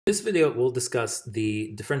This video will discuss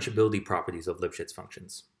the differentiability properties of Lipschitz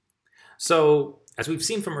functions. So, as we've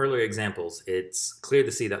seen from earlier examples, it's clear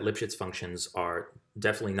to see that Lipschitz functions are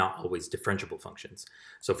definitely not always differentiable functions.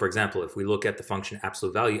 So, for example, if we look at the function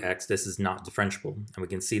absolute value x, this is not differentiable, and we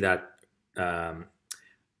can see that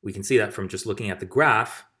from just looking at the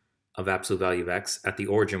graph of absolute value of x. At the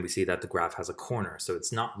origin, we see that the graph has a corner, so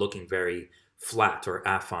it's not looking very flat or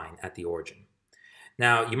affine at the origin.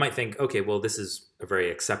 Now, you might think, okay, well, this is a very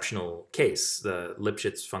exceptional case. The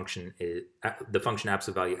Lipschitz function, the function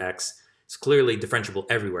absolute value x, is clearly differentiable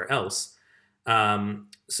everywhere else.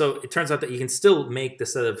 So it turns out that you can still make the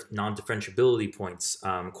set of non-differentiability points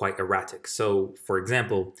quite erratic. So, for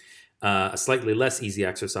example, a slightly less easy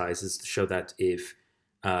exercise is to show that if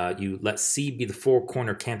you let C be the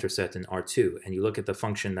four-corner Cantor set in R2, and you look at the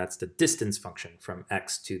function that's the distance function from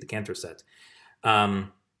x to the Cantor set,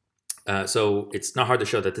 so it's not hard to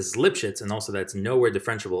show that this is Lipschitz and also that it's nowhere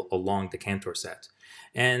differentiable along the Cantor set.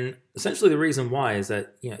 And essentially the reason why is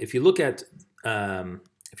that, if you look at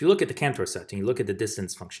the Cantor set and you look at the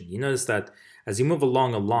distance function, you notice that as you move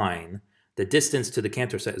along a line, the distance to the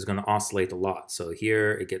Cantor set is going to oscillate a lot. So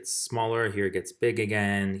here it gets smaller, here it gets big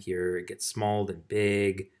again, here it gets small, then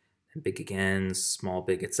big again, small,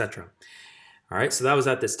 big, etc. All right, so that was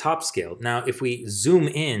at this top scale. Now, if we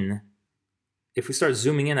start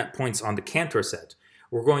zooming in at points on the Cantor set,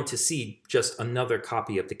 we're going to see just another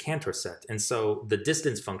copy of the Cantor set. And so the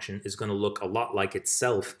distance function is going to look a lot like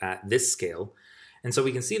itself at this scale. And so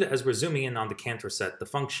we can see that as we're zooming in on the Cantor set,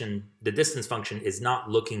 the distance function is not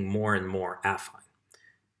looking more and more affine.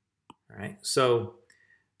 All right, so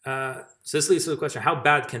this leads to the question, how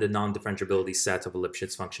bad can the non-differentiability set of a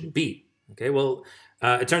Lipschitz function be? Okay, well,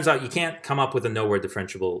 it turns out you can't come up with a nowhere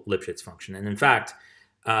differentiable Lipschitz function. And in fact,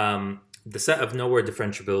 the set of nowhere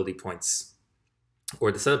differentiability points,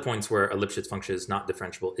 or the set of points where a Lipschitz function is not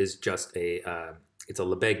differentiable, is just it's a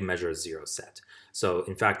Lebesgue measure zero set. So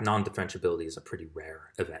in fact, non-differentiability is a pretty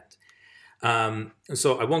rare event.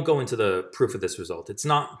 So I won't go into the proof of this result. It's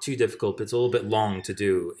not too difficult, but it's a little bit long to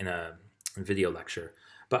do in a video lecture.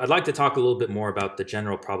 But I'd like to talk a little bit more about the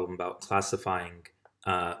general problem about classifying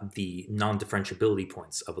the non-differentiability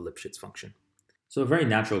points of a Lipschitz function. So a very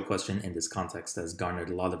natural question in this context that has garnered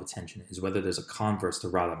a lot of attention is whether there's a converse to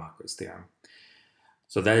Rademacher's theorem.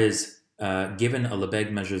 So that is, given a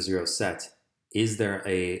Lebesgue measure zero set, is there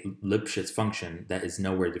a Lipschitz function that is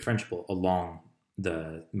nowhere differentiable along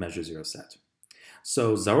the measure zero set?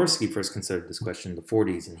 So Zavorsky first considered this question in the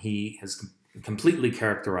 40s, and he has completely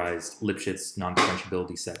characterized Lipschitz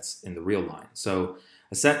non-differentiability sets in the real line. So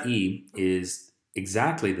a set E is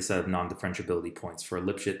exactly the set of non-differentiability points for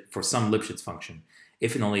some Lipschitz function,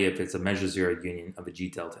 if and only if it's a measure zero union of a G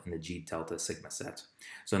delta and a G delta sigma set.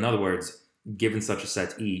 So in other words, given such a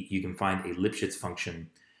set E, you can find a Lipschitz function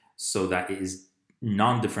so that it is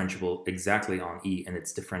non-differentiable exactly on E and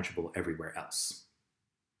it's differentiable everywhere else.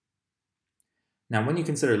 Now, when you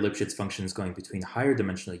consider Lipschitz functions going between higher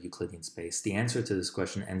dimensional Euclidean space, the answer to this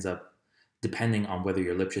question ends up depending on whether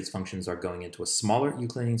your Lipschitz functions are going into a smaller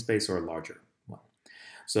Euclidean space or a larger one.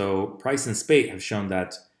 So Price and Spate have shown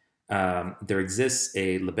that there exists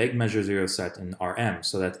a Lebesgue measure zero set in Rm,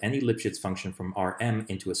 so that any Lipschitz function from Rm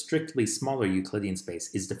into a strictly smaller Euclidean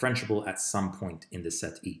space is differentiable at some point in the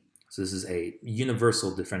set E. So this is a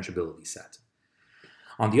universal differentiability set.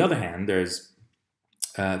 On the other hand, there's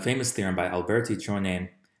a famous theorem by Alberti, Chornay,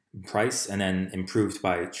 Price, and then improved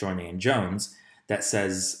by Chornay and Jones, that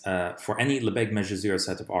says for any Lebesgue measure zero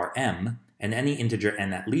set of Rm and any integer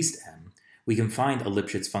n at least m, we can find a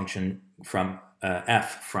Lipschitz function from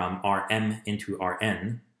f from Rm into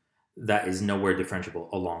Rn that is nowhere differentiable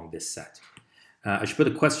along this set. I should put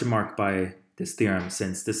a question mark by this theorem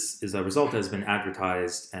since this is a result that has been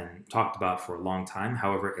advertised and talked about for a long time.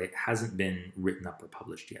 However, it hasn't been written up or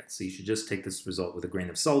published yet. So you should just take this result with a grain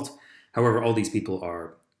of salt. However, all these people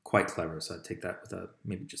are quite clever, so I'd take that with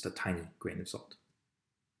maybe just a tiny grain of salt.